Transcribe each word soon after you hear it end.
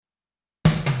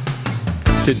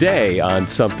Today on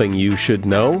Something You Should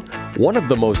Know, one of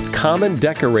the most common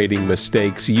decorating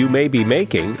mistakes you may be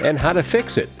making and how to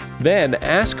fix it. Then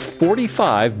ask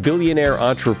 45 billionaire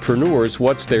entrepreneurs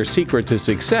what's their secret to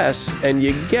success, and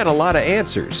you get a lot of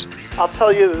answers. I'll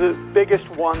tell you the biggest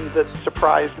one that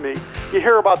surprised me. You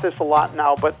hear about this a lot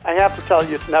now, but I have to tell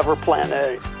you it's never plan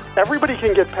A. Everybody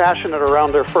can get passionate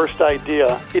around their first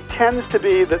idea. It tends to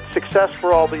be that success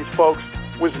for all these folks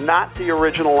was not the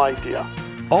original idea.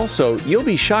 Also, you'll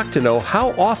be shocked to know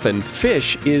how often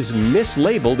fish is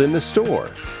mislabeled in the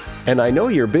store. And I know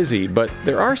you're busy, but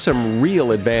there are some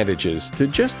real advantages to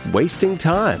just wasting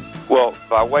time. Well,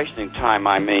 by wasting time,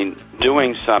 I mean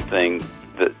doing something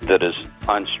that is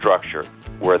unstructured,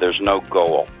 where there's no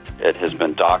goal. It has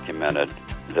been documented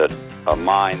that a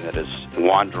mind that is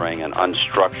wandering and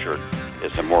unstructured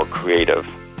is a more creative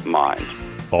mind.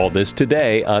 All this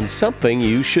today on Something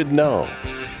You Should Know.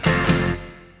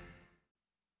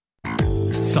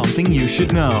 Something you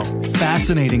should know.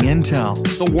 Fascinating intel,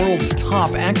 the world's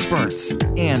top experts,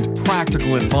 and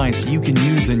practical advice you can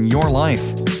use in your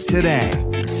life. Today,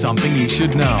 Something You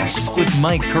Should Know with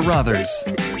Mike Carruthers.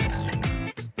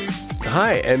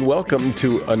 Hi, and welcome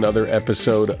to another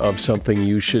episode of Something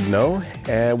You Should Know.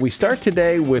 And we start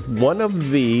today with one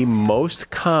of the most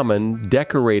common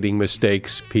decorating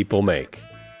mistakes people make.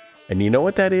 And you know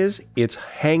what that is? It's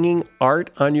hanging art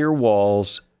on your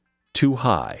walls too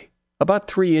high. About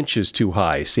 3 inches too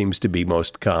high seems to be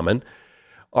most common.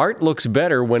 Art looks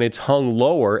better when it's hung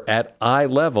lower at eye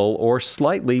level or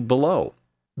slightly below.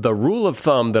 The rule of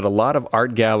thumb that a lot of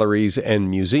art galleries and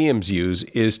museums use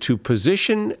is to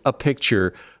position a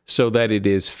picture so that it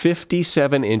is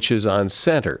 57 inches on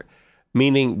center,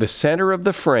 meaning the center of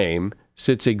the frame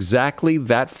sits exactly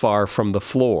that far from the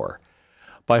floor.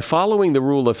 By following the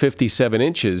rule of 57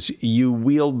 inches, you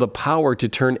wield the power to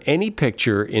turn any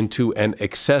picture into an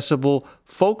accessible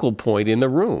focal point in the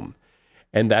room.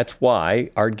 And that's why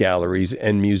art galleries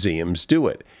and museums do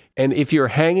it. And if you're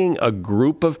hanging a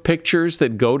group of pictures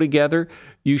that go together,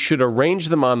 you should arrange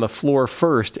them on the floor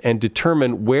first and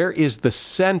determine where is the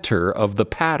center of the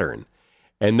pattern.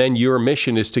 And then your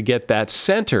mission is to get that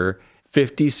center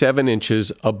 57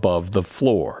 inches above the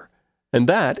floor. And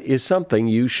that is something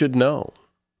you should know.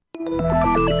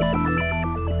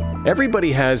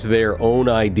 Everybody has their own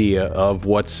idea of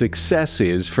what success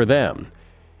is for them.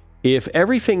 If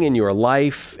everything in your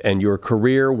life and your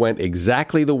career went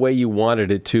exactly the way you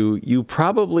wanted it to, you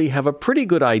probably have a pretty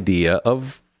good idea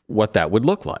of what that would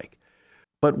look like.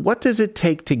 But what does it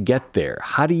take to get there?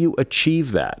 How do you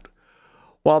achieve that?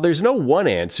 While there's no one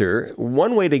answer,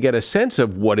 one way to get a sense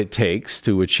of what it takes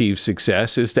to achieve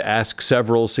success is to ask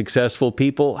several successful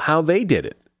people how they did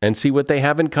it and see what they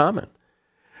have in common.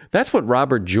 That's what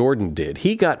Robert Jordan did.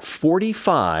 He got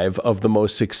 45 of the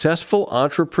most successful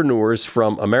entrepreneurs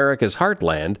from America's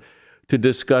heartland to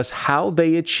discuss how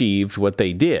they achieved what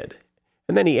they did.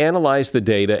 And then he analyzed the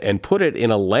data and put it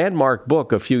in a landmark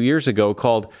book a few years ago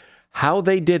called How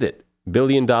They Did It,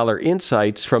 Billion-Dollar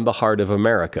Insights from the Heart of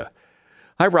America.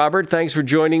 Hi, Robert. Thanks for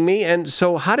joining me. And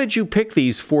so how did you pick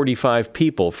these 45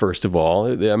 people, first of all?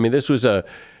 I mean, this was a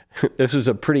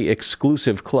pretty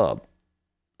exclusive club.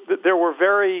 There were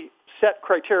very set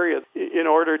criteria in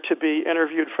order to be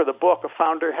interviewed for the book. A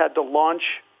founder had to launch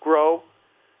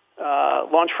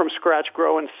from scratch,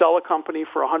 grow, and sell a company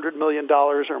for $100 million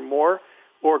or more,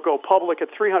 or go public at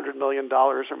 $300 million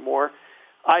or more.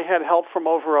 I had help from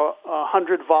over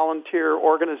 100 volunteer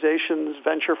organizations,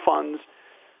 venture funds,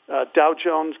 Dow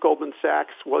Jones, Goldman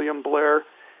Sachs, William Blair.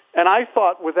 And I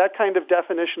thought with that kind of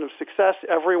definition of success,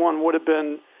 everyone would have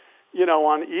been,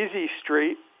 on Easy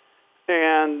Street,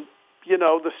 and,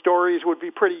 the stories would be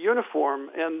pretty uniform,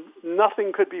 and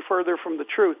nothing could be further from the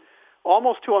truth.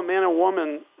 Almost to a man and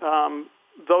woman,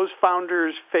 those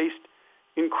founders faced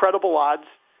incredible odds.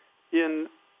 In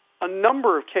a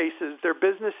number of cases, their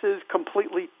businesses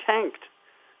completely tanked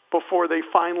before they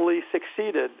finally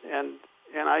succeeded, and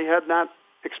I had not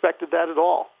expected that at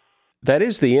all. That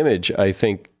is the image, I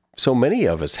think, so many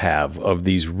of us have of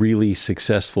these really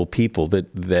successful people,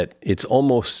 that it's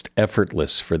almost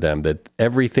effortless for them, that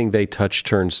everything they touch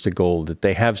turns to gold, that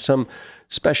they have some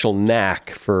special knack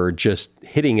for just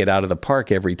hitting it out of the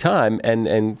park every time,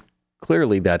 and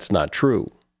clearly that's not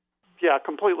true. Yeah,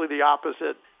 completely the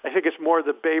opposite. I think it's more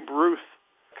the Babe Ruth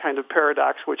kind of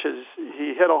paradox, which is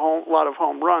he hit a lot of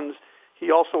home runs.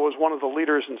 He also was one of the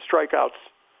leaders in strikeouts,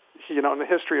 in the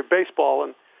history of baseball.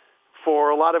 And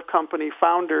for a lot of company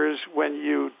founders, when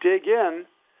you dig in,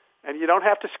 and you don't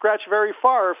have to scratch very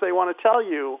far if they want to tell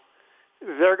you,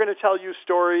 they're going to tell you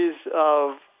stories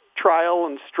of trial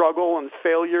and struggle and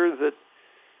failure that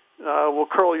will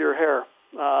curl your hair.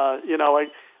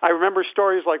 I remember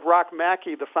stories like Rock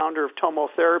Mackey, the founder of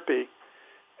tomotherapy.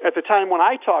 At the time when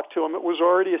I talked to him, it was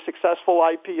already a successful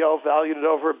IPO valued at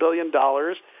over $1 billion.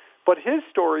 But his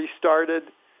story started,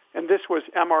 and this was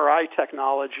MRI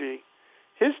technology,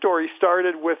 his story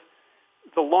started with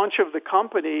the launch of the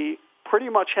company pretty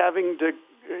much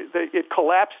it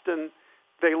collapsed and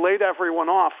they laid everyone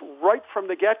off right from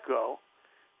the get-go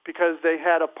because they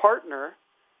had a partner,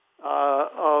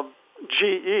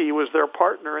 GE was their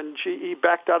partner, and GE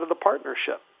backed out of the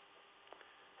partnership.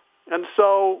 And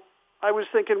so I was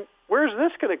thinking, where's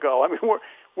this going to go? I mean,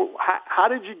 how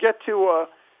did you get to a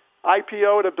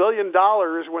IPO at $1 billion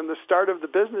when the start of the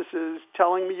business is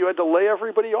telling me you had to lay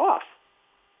everybody off?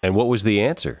 And what was the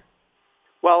answer?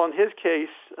 Well, in his case,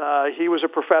 he was a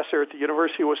professor at the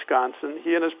University of Wisconsin.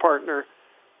 He and his partner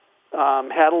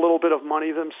had a little bit of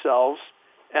money themselves,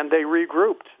 and they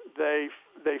regrouped. They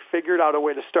figured out a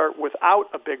way to start without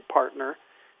a big partner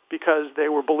because they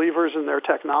were believers in their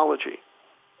technology.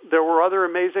 There were other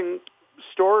amazing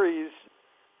stories.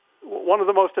 One of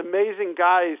the most amazing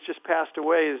guys just passed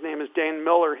away. His name is Dane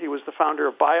Miller. He was the founder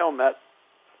of Biomet.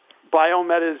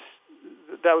 Biomet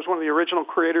that was one of the original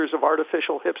creators of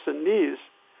artificial hips and knees.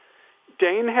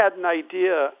 Dane had an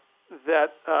idea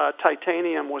that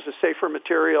titanium was a safer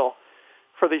material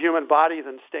for the human body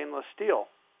than stainless steel.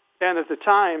 And at the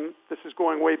time, this is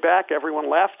going way back, everyone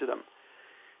laughed at him.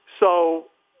 So,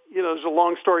 there's a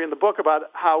long story in the book about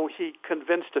how he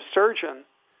convinced a surgeon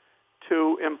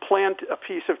to implant a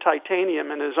piece of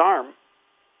titanium in his arm.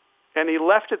 And he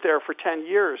left it there for 10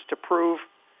 years to prove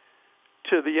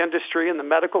to the industry and the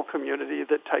medical community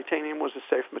that titanium was a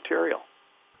safe material.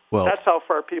 Well, that's how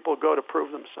far people go to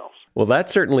prove themselves. Well,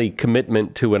 that's certainly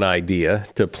commitment to an idea,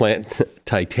 to plant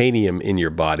titanium in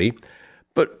your body.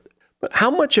 But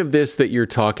how much of this that you're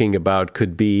talking about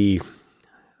could be,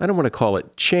 I don't want to call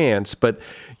it chance, but,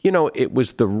 it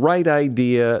was the right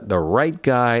idea, the right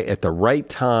guy at the right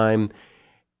time.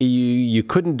 You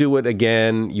couldn't do it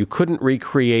again. You couldn't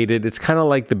recreate it. It's kind of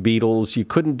like the Beatles. You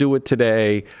couldn't do it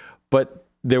today. But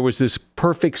there was this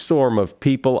perfect storm of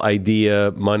people,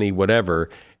 idea, money, whatever.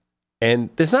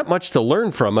 And there's not much to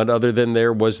learn from it other than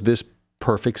there was this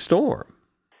perfect storm.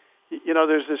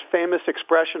 There's this famous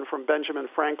expression from Benjamin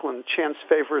Franklin, chance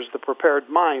favors the prepared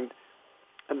mind,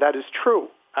 and that is true.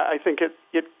 I think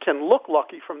it can look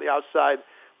lucky from the outside,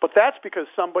 but that's because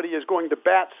somebody is going to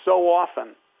bat so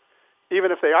often,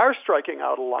 even if they are striking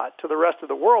out a lot, to the rest of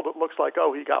the world, it looks like,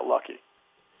 oh, he got lucky.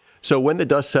 So when the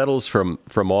dust settles from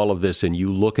all of this and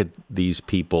you look at these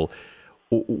people,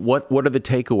 what are the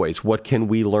takeaways? What can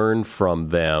we learn from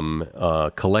them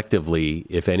collectively,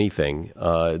 if anything,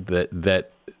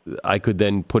 that I could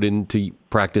then put into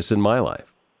practice in my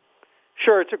life?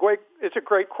 Sure, it's a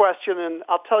great question, and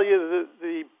I'll tell you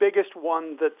the biggest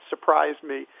one that surprised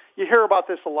me. You hear about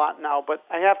this a lot now, but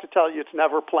I have to tell you, it's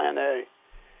never plan A.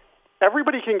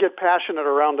 Everybody can get passionate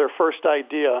around their first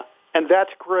idea, and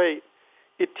that's great.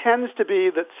 It tends to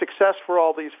be that success for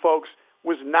all these folks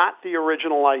was not the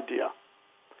original idea.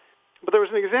 But there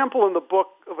was an example in the book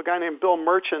of a guy named Bill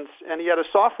Merchants, and he had a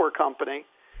software company,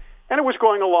 and it was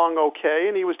going along okay,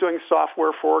 and he was doing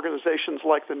software for organizations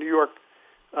like the New York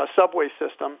subway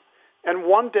system. And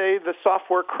one day the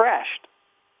software crashed,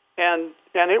 and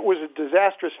it was a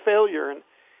disastrous failure. And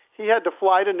he had to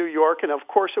fly to New York, and of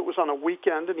course it was on a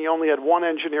weekend, and he only had one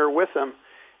engineer with him.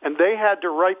 And they had to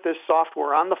write this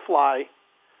software on the fly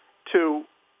to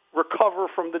recover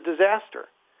from the disaster.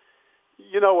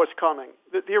 You know what's coming.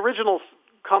 The original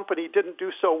company didn't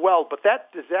do so well, but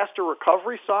that disaster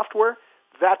recovery software,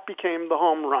 that became the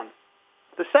home run.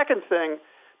 The second thing,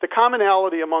 the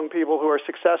commonality among people who are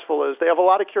successful is they have a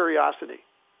lot of curiosity.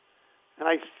 And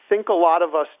I think a lot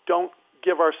of us don't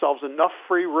give ourselves enough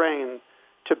free rein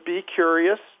to be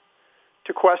curious,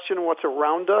 to question what's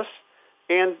around us,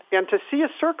 and to see a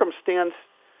circumstance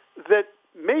that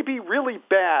may be really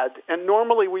bad and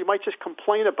normally we might just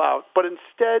complain about, but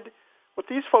instead what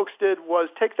these folks did was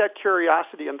take that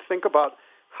curiosity and think about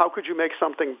how could you make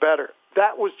something better.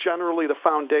 That was generally the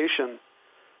foundation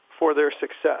for their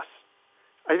success.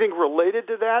 I think related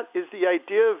to that is the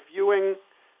idea of viewing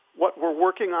what we're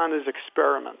working on as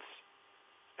experiments.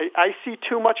 I see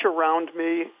too much around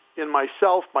me, in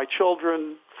myself, my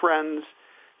children, friends,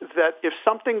 that if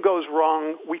something goes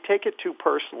wrong, we take it too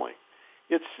personally.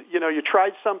 It's, you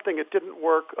tried something, it didn't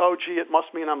work, oh, gee, it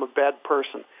must mean I'm a bad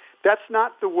person. That's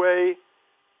not the way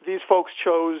these folks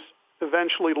chose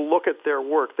eventually to look at their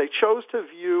work. They chose to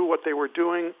view what they were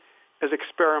doing as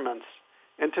experiments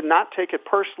and to not take it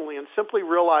personally and simply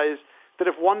realize that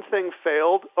if one thing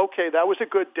failed, okay, that was a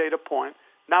good data point.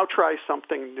 Now try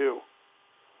something new.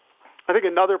 I think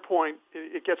another point,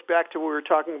 it gets back to what we were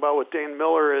talking about with Dane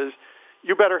Miller, is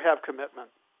you better have commitment.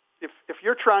 If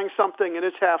you're trying something and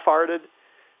it's half-hearted,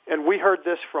 and we heard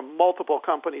this from multiple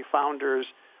company founders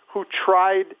who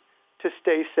tried to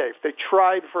stay safe. They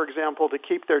tried, for example, to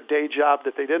keep their day job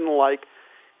that they didn't like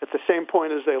at the same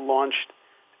point as they launched,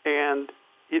 and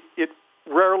it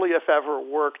rarely, if ever,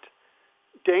 worked.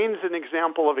 Dane's an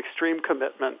example of extreme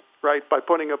commitment, right, by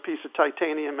putting a piece of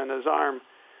titanium in his arm.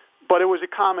 But it was a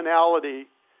commonality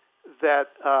that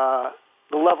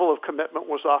the level of commitment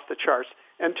was off the charts.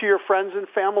 And to your friends and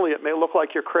family, it may look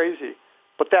like you're crazy,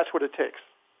 but that's what it takes.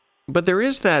 But there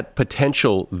is that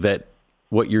potential that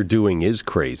what you're doing is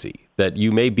crazy, that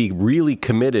you may be really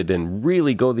committed and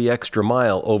really go the extra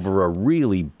mile over a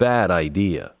really bad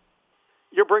idea.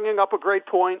 You're bringing up a great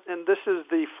point, and this is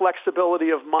the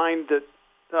flexibility of mind that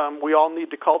we all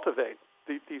need to cultivate,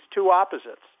 these two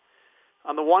opposites.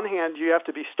 On the one hand, you have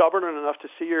to be stubborn enough to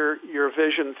see your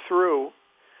vision through.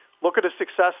 Look at a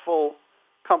successful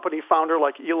company founder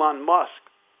like Elon Musk,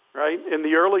 right? In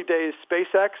the early days,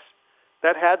 SpaceX,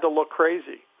 that had to look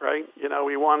crazy, right? You know,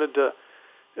 he wanted to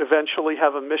eventually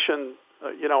have a mission,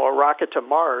 a rocket to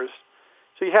Mars.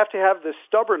 So you have to have this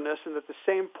stubbornness, and at the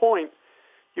same point,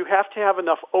 you have to have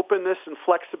enough openness and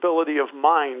flexibility of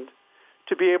mind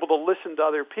to be able to listen to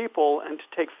other people and to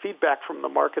take feedback from the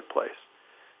marketplace.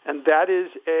 And that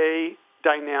is a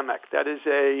dynamic. That is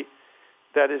a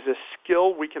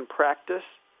skill we can practice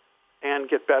and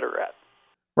get better at.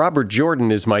 Robert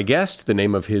Jordan is my guest. The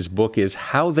name of his book is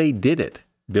How They Did It,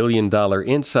 $1 Billion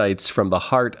Insights from the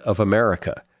Heart of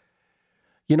America.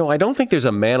 You know, I don't think there's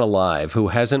a man alive who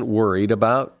hasn't worried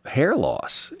about hair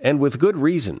loss, and with good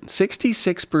reason.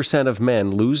 66% of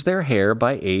men lose their hair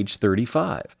by age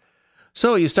 35.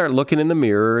 So you start looking in the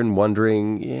mirror and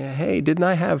wondering, hey, didn't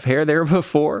I have hair there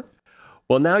before?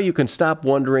 Well, now you can stop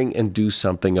wondering and do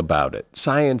something about it.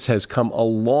 Science has come a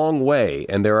long way,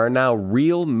 and there are now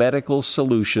real medical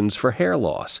solutions for hair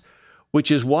loss, which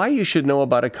is why you should know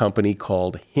about a company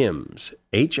called HIMS,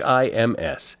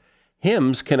 H-I-M-S.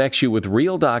 HIMS connects you with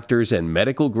real doctors and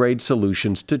medical-grade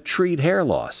solutions to treat hair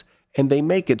loss, and they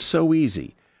make it so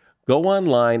easy. Go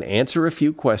online, answer a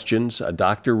few questions, a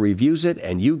doctor reviews it,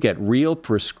 and you get real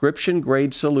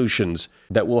prescription-grade solutions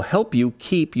that will help you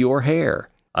keep your hair.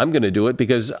 I'm going to do it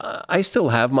because I still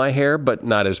have my hair, but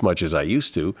not as much as I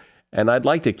used to, and I'd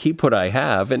like to keep what I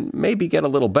have and maybe get a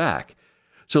little back.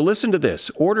 So listen to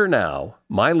this. Order now.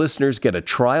 My listeners get a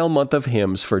trial month of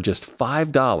HIMS for just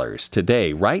 $5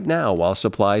 today, right now, while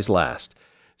supplies last.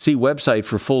 See website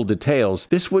for full details.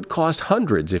 This would cost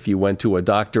hundreds if you went to a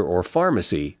doctor or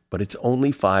pharmacy, but it's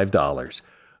only $5.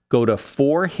 Go to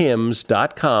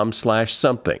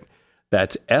forhims.com/something.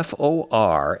 That's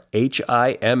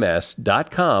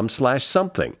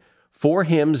forhims.com/something.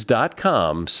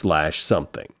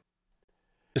 forhims.com/something.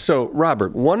 So,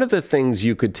 Robert, one of the things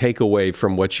you could take away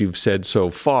from what you've said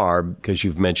so far, because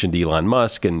you've mentioned Elon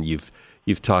Musk and you've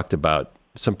talked about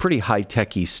some pretty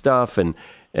high-techy stuff and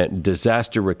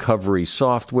disaster recovery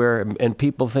software, and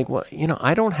people think, well,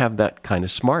 I don't have that kind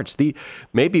of smarts.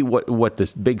 Maybe what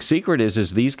the big secret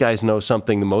is these guys know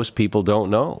something that most people don't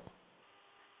know.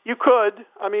 You could.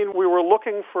 I mean, we were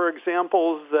looking for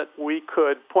examples that we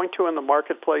could point to in the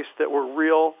marketplace that were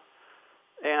real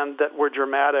and that were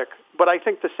dramatic. But I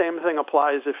think the same thing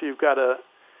applies if you've got a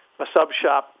sub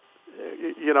shop,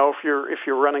 if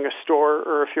you're running a store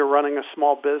or if you're running a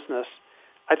small business.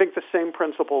 I think the same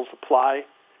principles apply.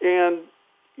 And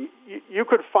you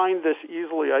could find this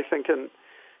easily, I think, in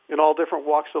all different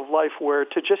walks of life, where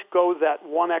to just go that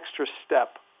one extra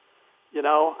step.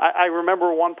 I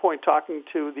remember one point talking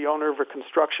to the owner of a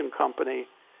construction company.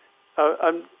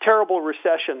 A terrible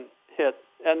recession hit,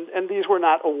 and these were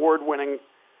not award-winning,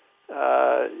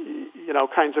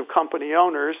 kinds of company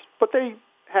owners, but they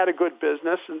had a good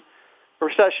business, and the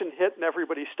recession hit, and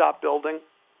everybody stopped building.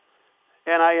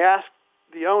 And I asked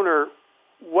the owner,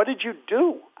 what did you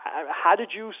do? How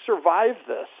did you survive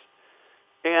this?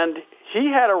 And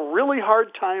he had a really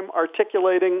hard time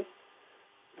articulating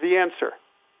the answer.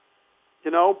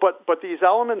 But these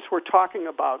elements we're talking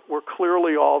about were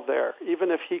clearly all there, even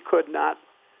if he could not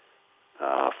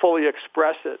fully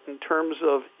express it in terms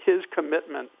of his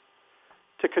commitment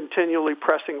to continually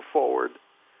pressing forward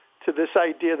to this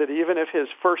idea that even if his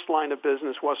first line of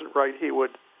business wasn't right, he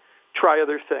would try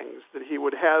other things, that he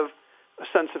would have a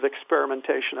sense of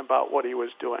experimentation about what he was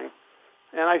doing.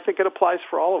 And I think it applies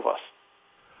for all of us.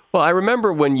 Well, I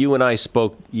remember when you and I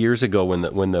spoke years ago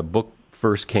when the book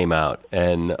first came out,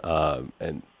 and I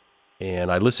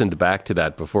listened back to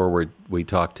that before we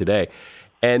talked today,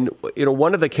 And,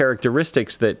 one of the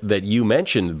characteristics that you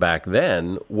mentioned back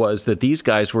then was that these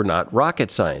guys were not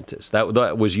rocket scientists.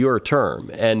 That was your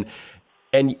term. And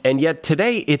yet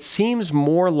today it seems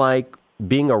more like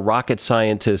being a rocket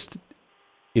scientist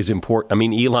is important. I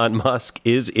mean, Elon Musk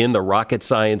is in the rocket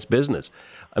science business.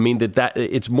 I mean, that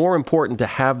it's more important to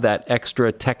have that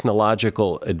extra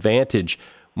technological advantage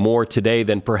more today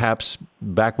than perhaps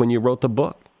back when you wrote the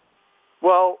book.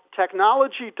 Well,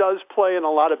 technology does play in a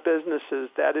lot of businesses.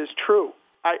 That is true.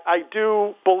 I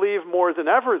do believe more than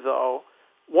ever, though,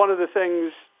 one of the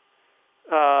things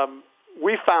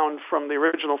we found from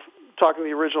talking to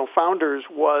the original founders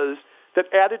was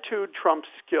that attitude trumps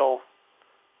skill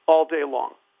all day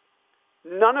long.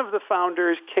 None of the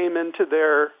founders came into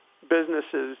their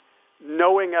businesses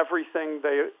knowing everything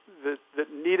that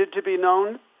needed to be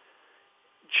known.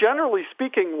 Generally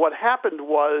speaking, what happened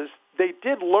was they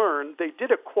did learn, they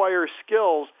did acquire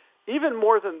skills. Even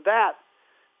more than that,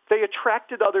 they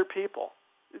attracted other people.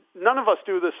 None of us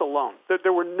do this alone.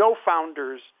 There were no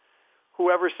founders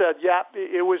who ever said, yeah,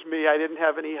 it was me, I didn't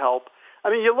have any help. I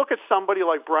mean, you look at somebody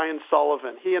like Brian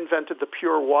Sullivan. He invented the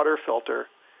pure water filter,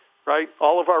 right?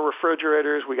 All of our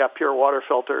refrigerators, we got pure water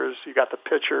filters. You got the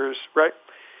pitchers, right?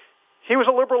 He was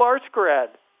a liberal arts grad.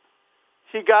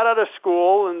 He got out of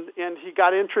school and he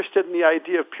got interested in the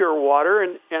idea of pure water,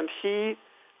 and he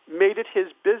made it his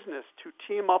business to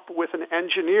team up with an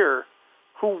engineer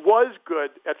who was good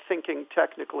at thinking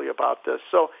technically about this.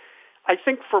 So I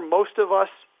think for most of us,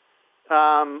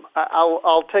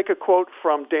 I'll take a quote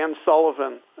from Dan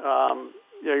Sullivan.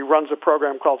 He runs a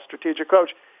program called Strategic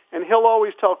Coach, and he'll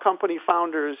always tell company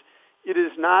founders, it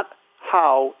is not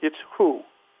how, it's who.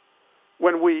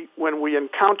 When we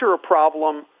encounter a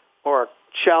problem or a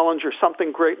challenge or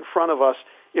something great in front of us,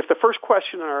 if the first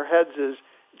question in our heads is,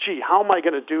 gee, how am I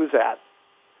going to do that?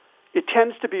 It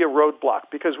tends to be a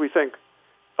roadblock because we think,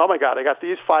 oh my God, I got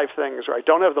these 5 things, or I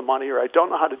don't have the money, or I don't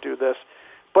know how to do this.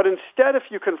 But instead, if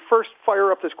you can first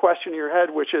fire up this question in your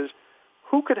head, which is,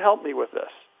 who could help me with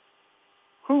this?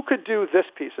 Who could do this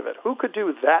piece of it? Who could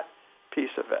do that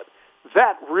piece of it?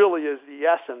 That really is the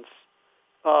essence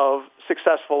of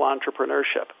successful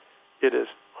entrepreneurship. It is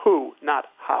who, not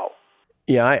how.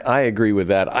 Yeah, I agree with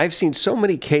that. I've seen so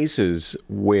many cases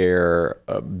where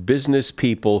business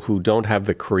people who don't have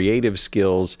the creative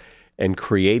skills and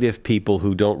creative people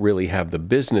who don't really have the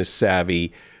business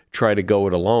savvy try to go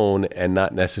it alone and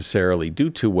not necessarily do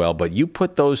too well. But you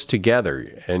put those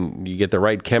together and you get the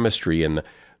right chemistry and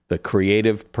the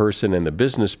creative person and the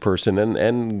business person,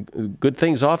 and good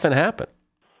things often happen.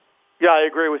 Yeah, I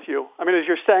agree with you. I mean, as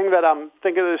you're saying that, I'm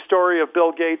thinking of the story of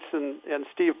Bill Gates and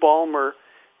Steve Ballmer.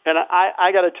 And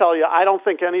I got to tell you, I don't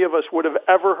think any of us would have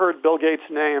ever heard Bill Gates'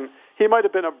 name. He might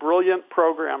have been a brilliant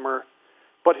programmer,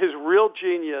 but his real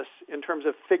genius in terms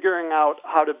of figuring out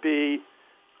how to be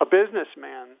a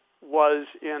businessman was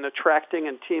in attracting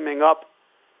and teaming up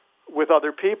with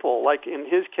other people, like in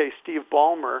his case, Steve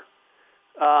Ballmer,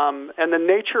 and the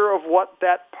nature of what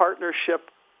that partnership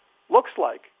looks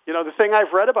like. You know, the thing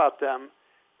I've read about them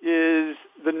is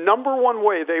the number one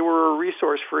way they were a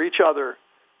resource for each other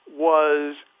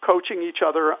was coaching each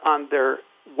other on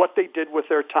what they did with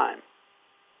their time.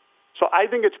 So I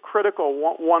think it's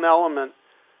critical, one element,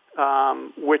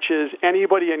 which is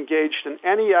anybody engaged in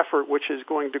any effort which is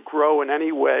going to grow in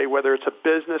any way, whether it's a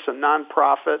business, a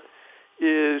nonprofit,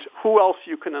 is who else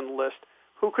you can enlist,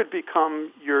 who could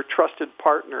become your trusted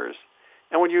partners.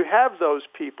 And when you have those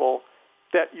people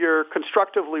that you're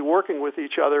constructively working with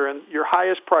each other and your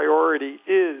highest priority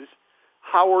is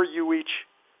how are you each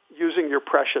using your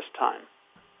precious time.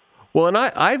 Well, and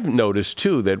I've noticed,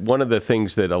 too, that one of the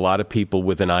things that a lot of people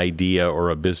with an idea or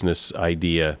a business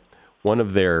idea, one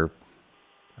of their,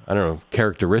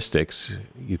 characteristics,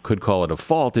 you could call it a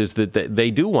fault, is that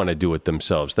they do want to do it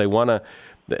themselves. They want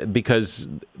to, because,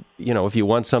 if you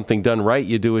want something done right,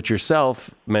 you do it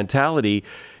yourself mentality.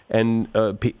 And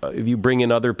if you bring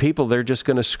in other people, they're just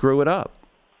going to screw it up.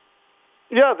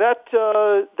 Yeah,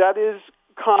 that is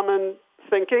common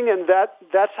thinking, and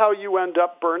that's how you end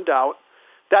up burned out.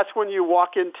 That's when you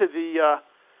walk into the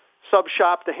sub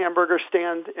shop, the hamburger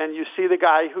stand, and you see the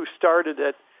guy who started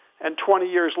it, and 20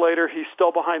 years later he's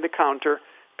still behind the counter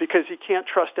because he can't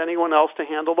trust anyone else to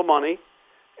handle the money,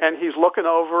 and he's looking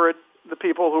over at the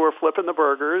people who are flipping the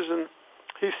burgers, and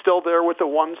he's still there with the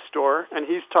one store, and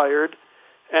he's tired,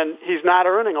 and he's not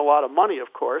earning a lot of money,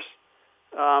 of course,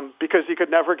 because he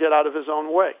could never get out of his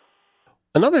own way.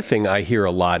 Another thing I hear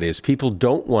a lot is people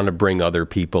don't want to bring other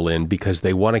people in because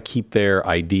they want to keep their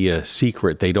idea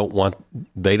secret. They don't want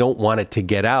it to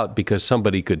get out because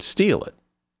somebody could steal it.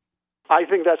 I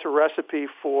think that's a recipe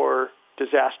for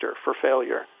disaster, for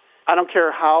failure. I don't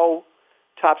care how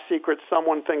top secret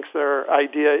someone thinks their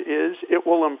idea is, it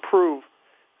will improve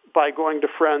by going to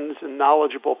friends and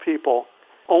knowledgeable people.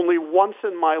 Only once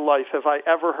in my life have I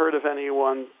ever heard of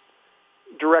anyone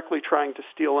directly trying to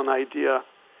steal an idea,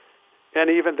 and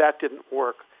even that didn't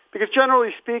work. Because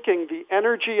generally speaking, the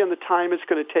energy and the time it's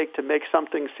going to take to make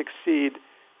something succeed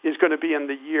is going to be in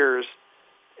the years,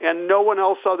 and no one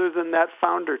else other than that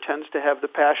founder tends to have the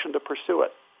passion to pursue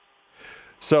it.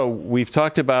 So we've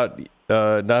talked about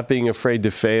not being afraid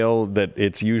to fail, that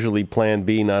it's usually plan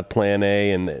B, not plan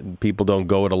A, and people don't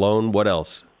go it alone. What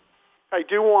else? I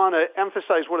do want to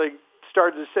emphasize what I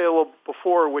started to say a little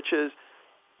before, which is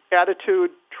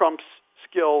attitude trumps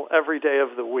skill every day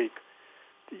of the week.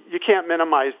 You can't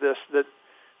minimize this,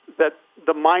 that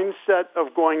the mindset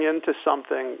of going into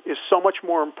something is so much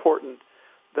more important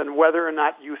than whether or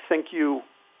not you think you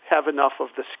have enough of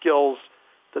the skills,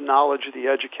 the knowledge, the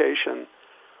education.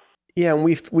 Yeah, and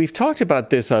we've talked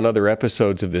about this on other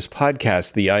episodes of this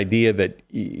podcast, the idea that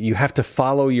you have to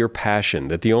follow your passion,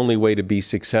 that the only way to be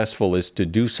successful is to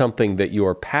do something that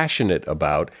you're passionate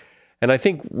about. And I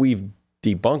think we've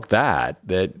debunked that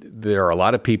there are a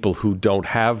lot of people who don't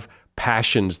have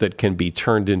passions that can be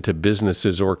turned into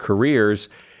businesses or careers,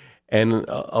 and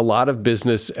a lot of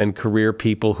business and career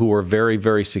people who are very,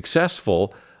 very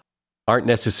successful aren't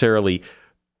necessarily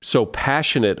so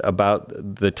passionate about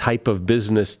the type of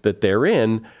business that they're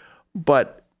in,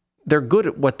 but they're good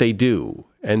at what they do,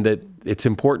 and that it's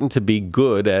important to be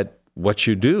good at what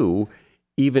you do,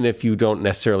 even if you don't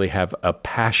necessarily have a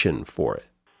passion for it.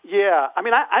 Yeah, I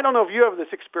mean, I don't know if you have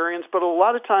this experience, but a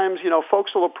lot of times,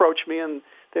 folks will approach me and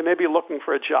they may be looking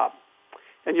for a job.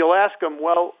 And you'll ask them,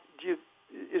 well,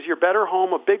 is your better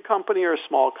home a big company or a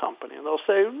small company? And they'll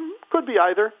say, could be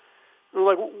either. And they're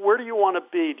like, where do you want to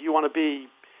be? Do you want to be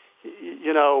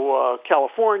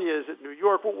California? Is it New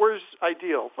York? Well, where's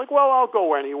ideal? It's like, well, I'll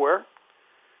go anywhere.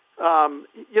 And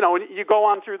you go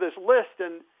on through this list,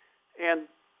 and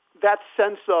that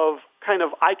sense of kind of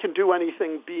I can do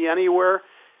anything, be anywhere,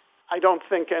 I don't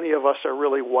think any of us are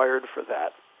really wired for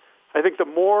that. I think the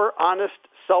more honest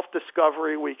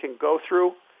self-discovery we can go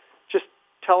through, just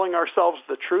telling ourselves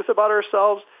the truth about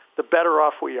ourselves, the better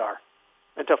off we are.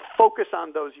 And to focus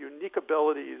on those unique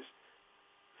abilities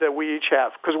that we each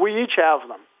have, because we each have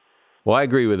them. Well, I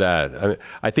agree with that.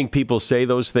 I think people say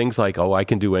those things like, oh, I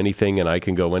can do anything and I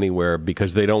can go anywhere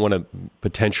because they don't want to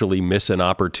potentially miss an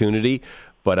opportunity.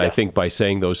 But yeah. I think by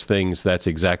saying those things, that's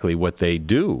exactly what they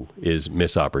do, is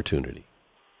miss opportunity.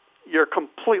 You're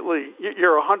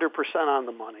 100% on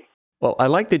the money. Well, I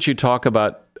like that you talk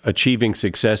about achieving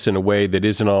success in a way that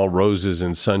isn't all roses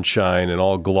and sunshine and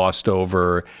all glossed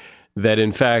over, that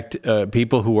in fact,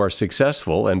 people who are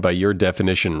successful, and by your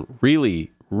definition,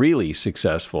 really, really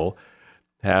successful,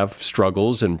 have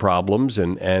struggles and problems,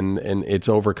 and it's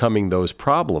overcoming those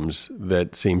problems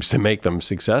that seems to make them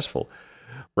successful.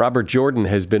 Robert Jordan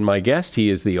has been my guest. He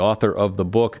is the author of the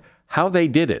book, How They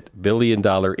Did It, $1 Billion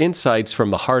Insights from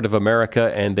the Heart of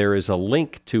America, and there is a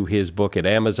link to his book at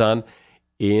Amazon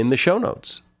in the show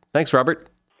notes. Thanks, Robert.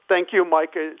 Thank you,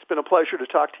 Mike. It's been a pleasure to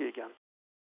talk to you again.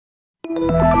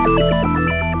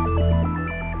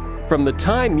 From the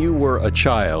time you were a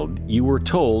child, you were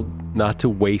told not to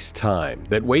waste time,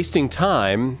 that wasting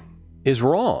time is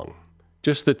wrong.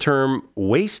 Just the term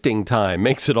wasting time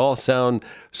makes it all sound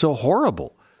so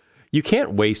horrible. You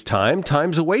can't waste time.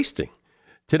 Time's a wasting.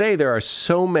 Today, there are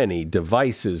so many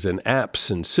devices and apps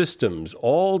and systems,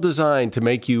 all designed to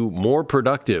make you more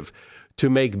productive, to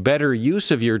make better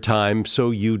use of your time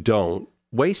so you don't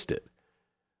waste it.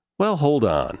 Well, hold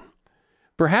on.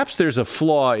 Perhaps there's a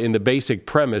flaw in the basic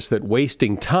premise that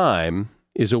wasting time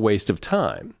is a waste of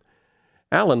time.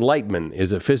 Alan Lightman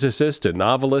is a physicist, a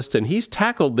novelist, and he's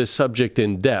tackled this subject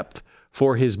in depth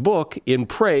for his book, In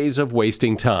Praise of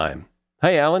Wasting Time.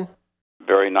 Hey, Alan.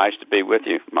 Very nice to be with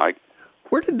you, Mike.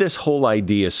 Where did this whole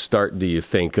idea start, do you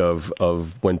think, of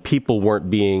when people weren't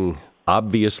being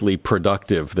obviously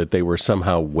productive, that they were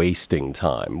somehow wasting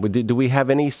time? Do we have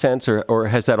any sense, or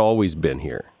has that always been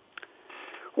here?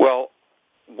 Well,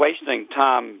 wasting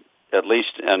time, at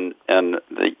least in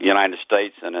the United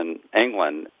States and in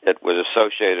England, it was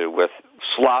associated with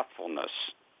slothfulness.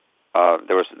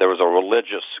 There was a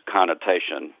religious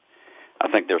connotation. I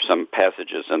think there's some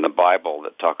passages in the Bible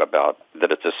that talk about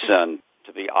that it's a sin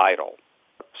to be idle.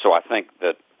 So I think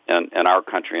that in our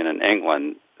country and in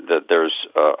England, that there's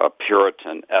a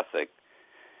Puritan ethic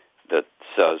that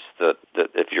says that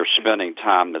if you're spending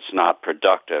time that's not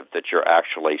productive, that you're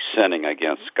actually sinning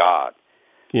against God.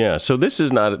 Yeah, so this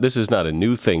is not a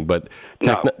new thing, but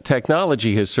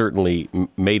technology has certainly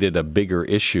made it a bigger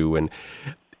issue. And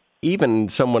even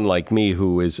someone like me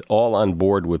who is all on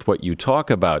board with what you talk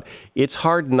about, it's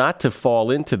hard not to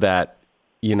fall into that.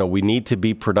 We need to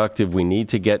be productive. We need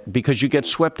to because you get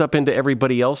swept up into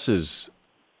everybody else's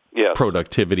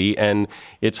productivity, and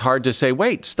it's hard to say,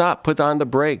 wait, stop, put on the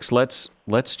brakes. Let's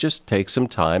just take some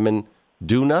time and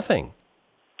do nothing.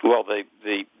 Well,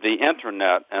 the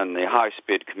internet and the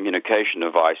high-speed communication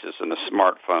devices and the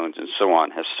smartphones and so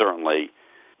on has certainly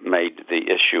made the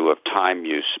issue of time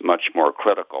use much more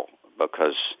critical,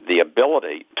 because the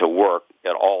ability to work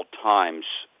at all times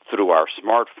through our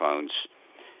smartphones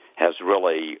has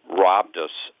really robbed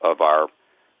us of our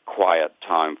quiet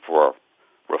time for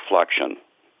reflection.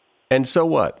 And so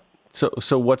what?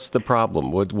 So what's the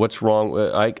problem? What's wrong?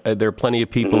 There are plenty of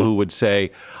people who would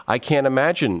say, I can't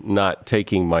imagine not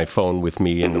taking my phone with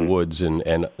me in the woods, and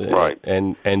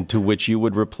to which you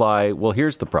would reply, well,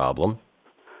 here's the problem.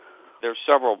 There's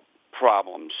several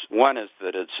problems. One is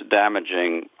that it's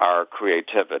damaging our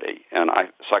creativity, and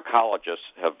psychologists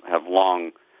have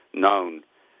long known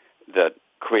that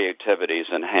creativity is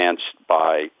enhanced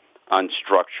by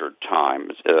unstructured time.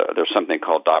 There's something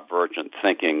called divergent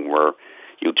thinking, where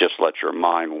you just let your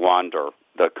mind wander.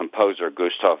 The composer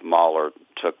Gustav Mahler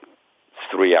took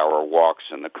 3-hour walks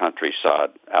in the countryside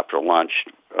after lunch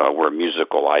where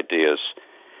musical ideas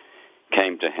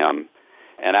came to him.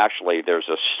 And actually there's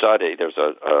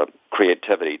a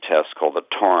creativity test called the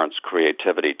Torrance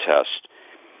Creativity Test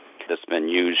that's been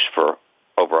used for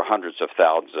over hundreds of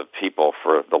thousands of people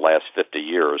for the last 50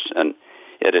 years. And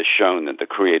it has shown that the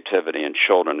creativity in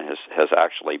children has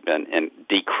actually been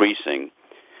decreasing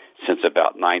since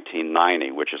about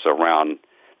 1990, which is around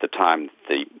the time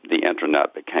the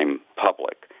internet became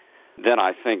public. Then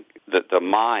I think that the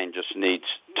mind just needs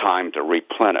time to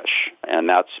replenish, and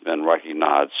that's been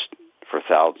recognized for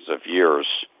thousands of years.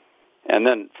 And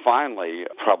then finally,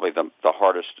 probably the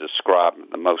hardest to describe,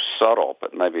 the most subtle,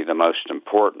 but maybe the most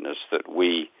important, is that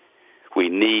we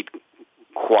need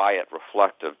quiet,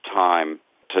 reflective time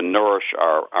to nourish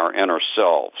our inner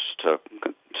selves, to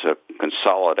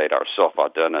consolidate our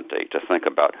self-identity, to think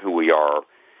about who we are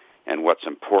and what's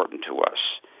important to us.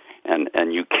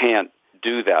 And you can't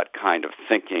do that kind of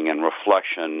thinking and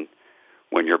reflection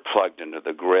when you're plugged into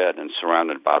the grid and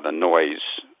surrounded by the noise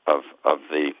of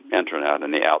the internet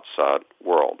and the outside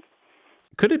world.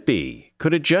 Could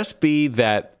it just be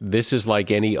that this is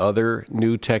like any other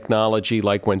new technology,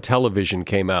 like when television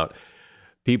came out?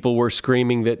 People were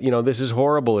screaming that, this is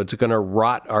horrible. It's going to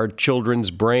rot our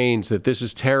children's brains, that this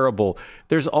is terrible.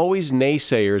 There's always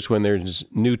naysayers when there's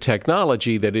new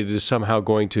technology that it is somehow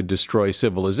going to destroy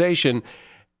civilization.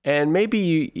 And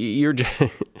maybe you're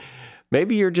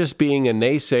just being a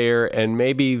naysayer, and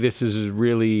maybe this is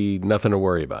really nothing to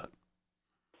worry about.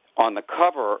 On the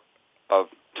cover of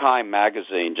Time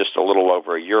magazine just a little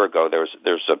over a year ago,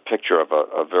 there's a picture of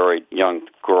a very young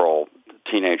girl,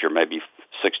 teenager, maybe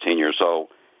 16 years old.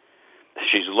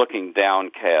 She's looking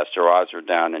downcast, her eyes are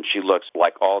down, and she looks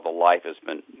like all the life has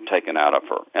been taken out of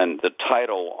her. And the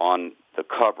title on the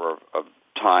cover of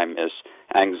Time is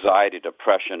Anxiety,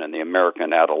 Depression, and the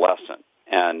American Adolescent.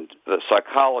 And the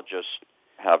psychologists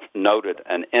have noted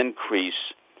an increase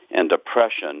in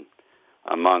depression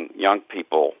among young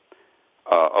people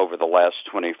over the last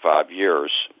 25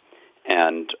 years.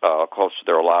 And, of course,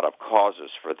 there are a lot of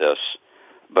causes for this.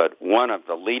 But one of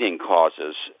the leading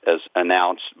causes, as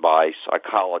announced by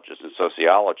psychologists and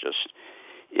sociologists,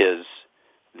 is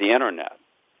the internet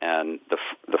and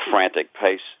the frantic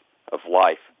pace of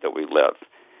life that we live.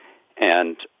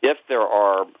 And if there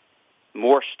are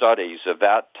more studies of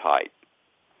that type,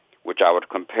 which I would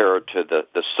compare to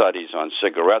the studies on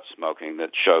cigarette smoking that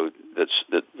showed that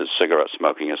cigarette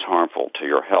smoking is harmful to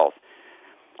your health,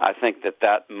 I think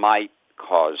that might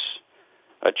cause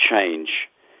a change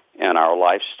in our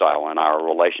lifestyle and our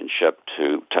relationship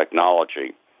to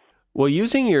technology. Well,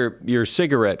 using your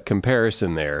cigarette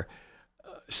comparison there,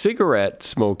 cigarette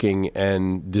smoking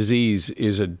and disease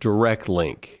is a direct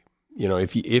link.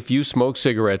 If you smoke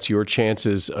cigarettes, your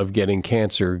chances of getting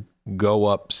cancer go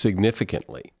up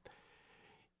significantly.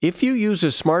 If you use a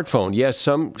smartphone, yes,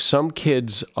 some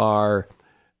kids are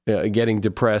getting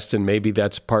depressed, and maybe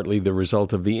that's partly the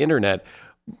result of the internet.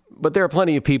 But there are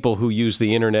plenty of people who use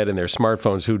the internet and their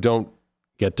smartphones who don't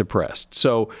get depressed.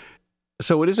 So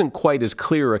it isn't quite as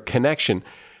clear a connection.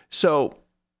 So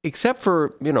except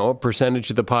for, a percentage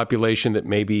of the population that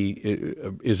maybe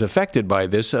is affected by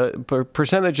this, a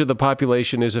percentage of the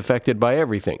population is affected by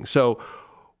everything. So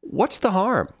what's the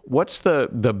harm? What's the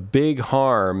big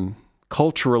harm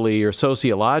culturally or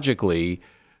sociologically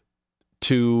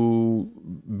to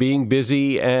being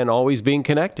busy and always being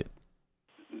connected?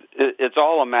 It's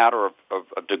all a matter of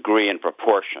degree and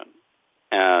proportion.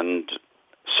 And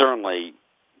certainly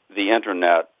the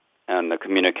Internet and the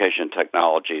communication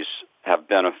technologies have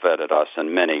benefited us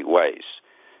in many ways.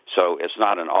 So it's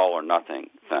not an all or nothing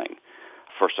thing.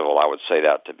 First of all, I would say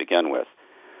that to begin with.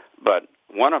 But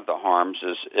one of the harms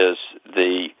is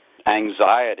the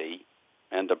anxiety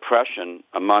and depression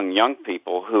among young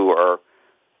people who are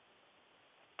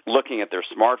looking at their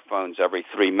smartphones every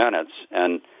 3 minutes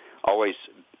and always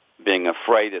being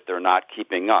afraid that they're not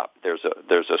keeping up. There's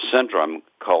a syndrome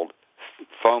called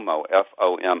FOMO,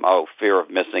 F-O-M-O, fear of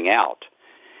missing out.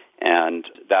 And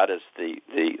that is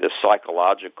the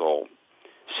psychological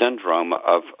syndrome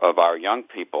of our young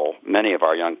people, many of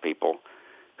our young people,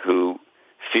 who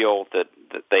feel that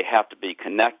they have to be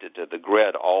connected to the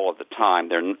grid all of the time.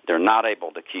 They're not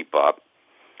able to keep up,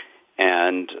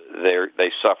 and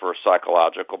they suffer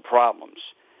psychological problems.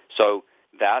 So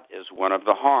that is one of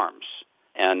the harms.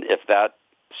 And if that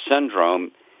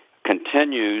syndrome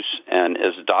continues and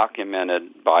is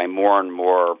documented by more and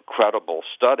more credible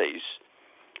studies,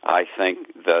 I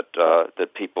think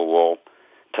that people will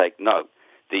take note.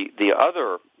 The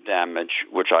other damage,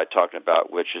 which I talked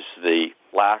about, which is the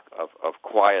lack of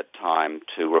quiet time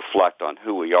to reflect on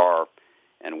who we are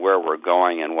and where we're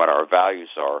going and what our values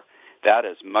are, that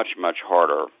is much, much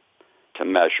harder to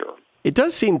measure. It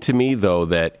does seem to me, though,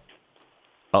 that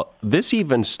this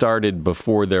even started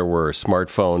before there were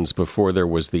smartphones, before there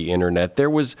was the Internet. There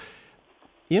was,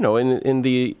 in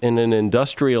an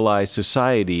industrialized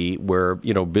society where,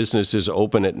 businesses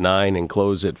open at 9 and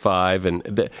close at 5, and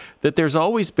that there's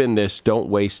always been this don't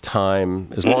waste time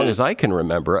as long as I can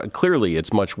remember. Clearly,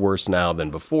 it's much worse now than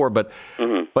before, but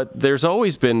there's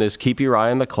always been this keep your eye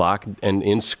on the clock, and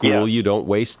in school you don't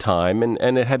waste time,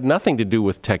 and it had nothing to do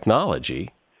with technology.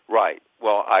 Right.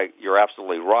 Well, you're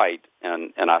absolutely right,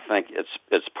 and I think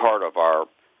it's part of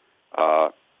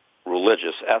our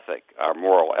religious ethic, our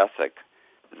moral ethic,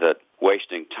 that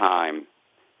wasting time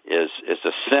is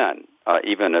a sin.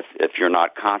 Even if you're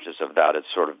not conscious of that, it's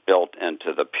sort of built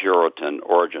into the Puritan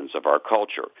origins of our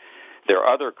culture. There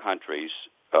are other countries,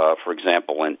 for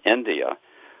example, in India,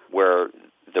 where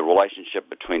the relationship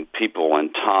between people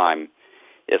and time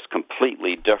is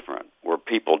completely different, where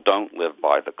people don't live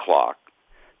by the clock.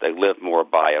 They live more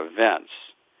by events,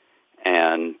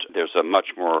 and there's a much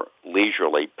more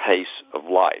leisurely pace of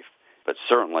life. But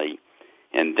certainly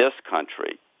in this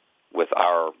country, with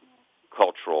our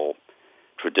cultural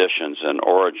traditions and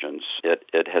origins,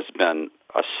 it has been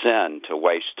a sin to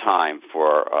waste time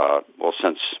for,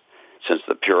 since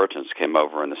the Puritans came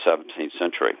over in the 17th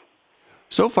century.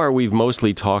 So far, we've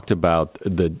mostly talked about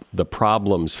the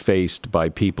problems faced by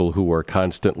people who are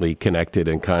constantly connected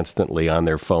and constantly on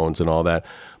their phones and all that.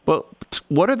 But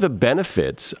what are the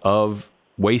benefits of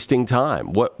wasting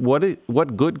time?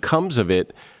 What good comes of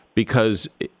it? Because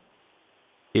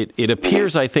it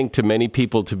appears, I think, to many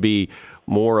people to be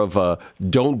more of a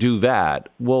don't do that.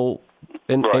 Well,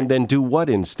 and then do what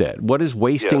instead? What does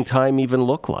wasting time even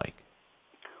look like?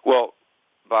 Well,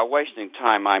 by wasting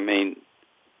time, I mean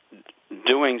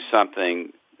doing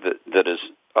something that is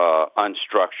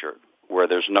unstructured, where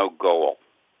there's no goal.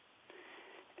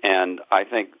 And I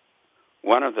think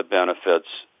one of the benefits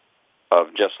of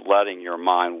just letting your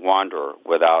mind wander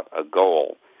without a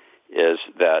goal is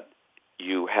that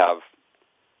you have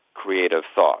creative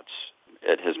thoughts.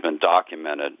 It has been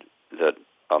documented that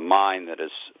a mind that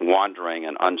is wandering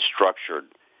and unstructured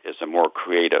is a more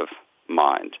creative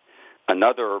mind.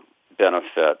 Another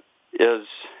benefit is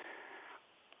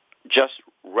just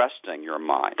resting your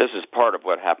mind. This is part of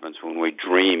what happens when we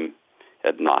dream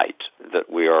at night,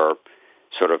 that we are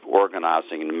sort of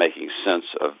organizing and making sense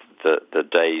of the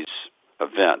day's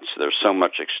events. There's so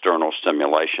much external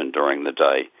stimulation during the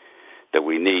day that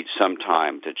we need some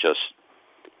time to just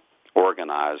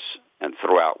organize and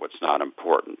throw out what's not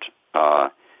important.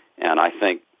 And I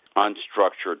think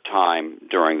unstructured time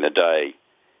during the day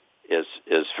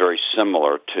is very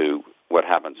similar to what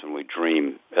happens when we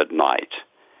dream at night.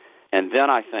 And then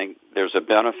I think there's a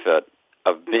benefit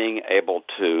of being able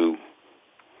to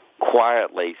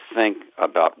quietly think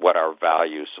about what our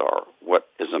values are, what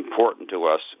is important to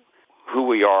us, who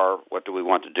we are, what do we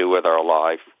want to do with our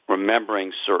life,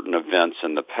 remembering certain events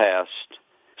in the past,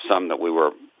 some that we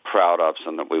were proud of,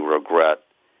 some that we regret,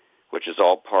 which is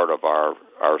all part of our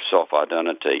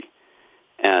self-identity.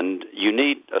 And you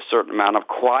need a certain amount of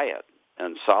quiet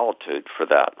and solitude for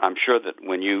that. I'm sure that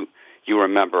when you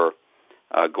remember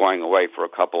going away for a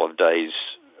couple of days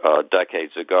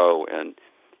decades ago and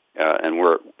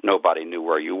where nobody knew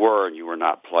where you were and you were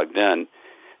not plugged in,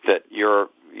 that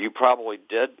you probably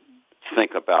did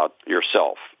think about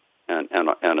yourself in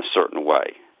a certain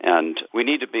way. And we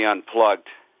need to be unplugged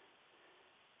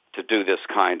to do this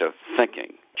kind of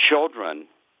thinking. Children,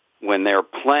 when they're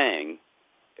playing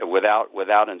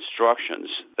without instructions,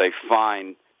 they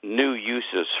find new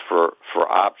uses for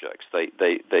objects. They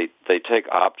take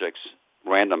objects,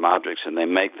 random objects, and they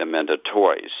make them into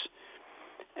toys.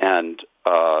 And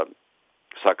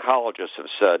psychologists have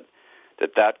said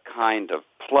that kind of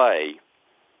play,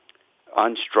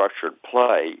 unstructured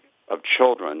play of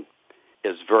children,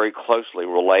 is very closely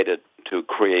related to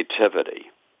creativity.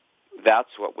 That's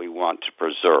what we want to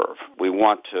preserve. We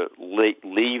want to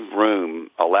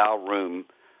allow room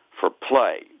for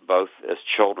play, both as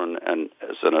children and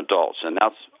as an adults. And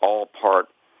that's all part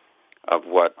of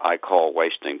what I call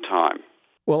wasting time.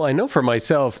 Well, I know for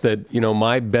myself that,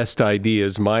 my best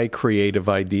ideas, my creative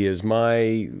ideas,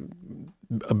 my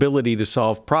ability to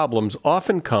solve problems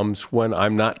often comes when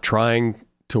I'm not trying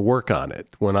to work on it,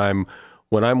 when I'm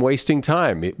wasting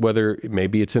time, whether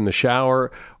maybe it's in the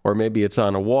shower or maybe it's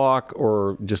on a walk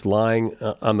or just lying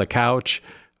on the couch.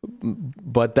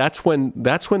 But that's when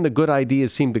the good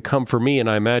ideas seem to come for me, and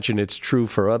I imagine it's true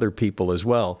for other people as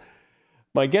well.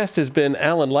 My guest has been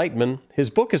Alan Lightman. His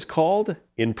book is called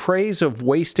In Praise of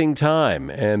Wasting Time,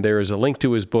 and there is a link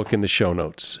to his book in the show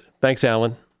notes. Thanks,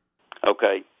 Alan.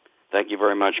 Okay. Thank you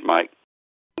very much, Mike.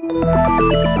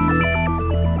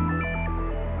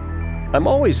 I'm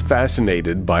always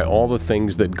fascinated by all the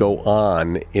things that go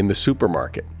on in the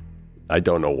supermarket. I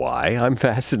don't know why I'm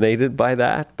fascinated by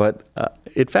that, but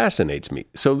it fascinates me.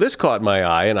 So this caught my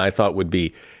eye, and I thought would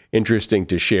be interesting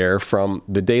to share from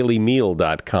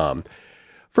thedailymeal.com.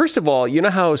 First of all, you know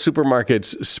how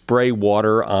supermarkets spray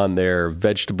water on their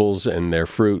vegetables and their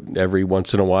fruit every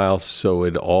once in a while so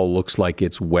it all looks like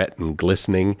it's wet and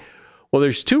glistening? Well,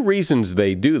 there's two reasons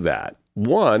they do that.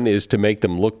 One is to make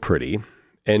them look pretty,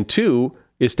 and two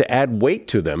is to add weight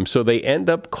to them so they end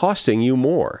up costing you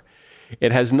more.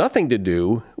 It has nothing to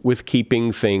do with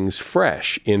keeping things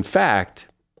fresh. In fact,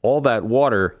 all that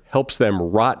water helps them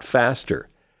rot faster.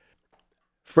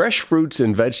 Fresh fruits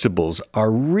and vegetables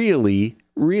are really,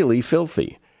 really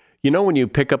filthy. You know when you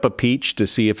pick up a peach to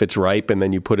see if it's ripe and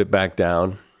then you put it back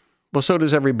down? Well, so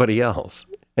does everybody else.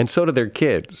 And so do their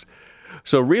kids.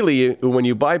 So really, when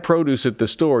you buy produce at the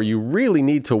store, you really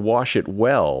need to wash it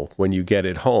well when you get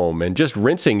it home. And just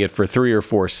rinsing it for 3 or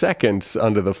 4 seconds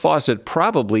under the faucet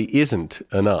probably isn't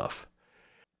enough.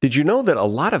 Did you know that a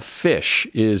lot of fish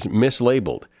is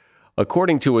mislabeled?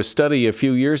 According to a study a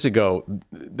few years ago,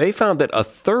 they found that a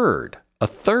third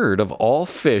of all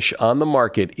fish on the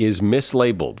market is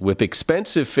mislabeled, with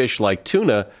expensive fish like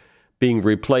tuna being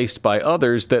replaced by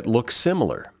others that look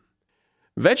similar.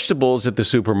 Vegetables at the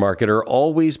supermarket are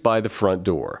always by the front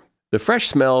door. The fresh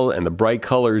smell and the bright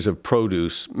colors of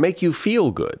produce make you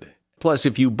feel good. Plus,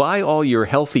 if you buy all your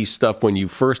healthy stuff when you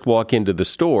first walk into the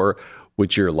store,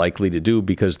 which you're likely to do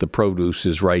because the produce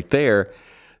is right there,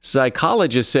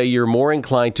 psychologists say you're more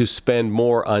inclined to spend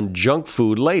more on junk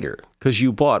food later because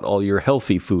you bought all your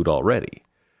healthy food already.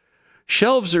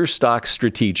 Shelves are stocked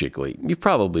strategically. You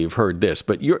probably have heard this,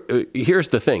 but here's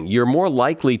the thing. You're more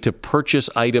likely to purchase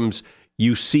items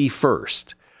you see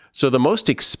first. So the most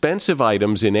expensive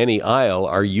items in any aisle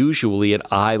are usually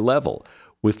at eye level,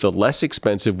 with the less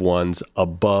expensive ones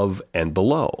above and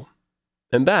below.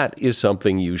 And that is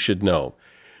something you should know.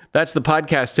 That's the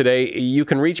podcast today. You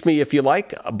can reach me if you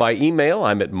like by email.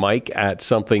 I'm at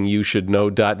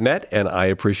mike@somethingyoushouldknow.net, and I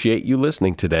appreciate you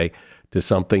listening today to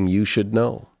Something You Should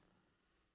Know.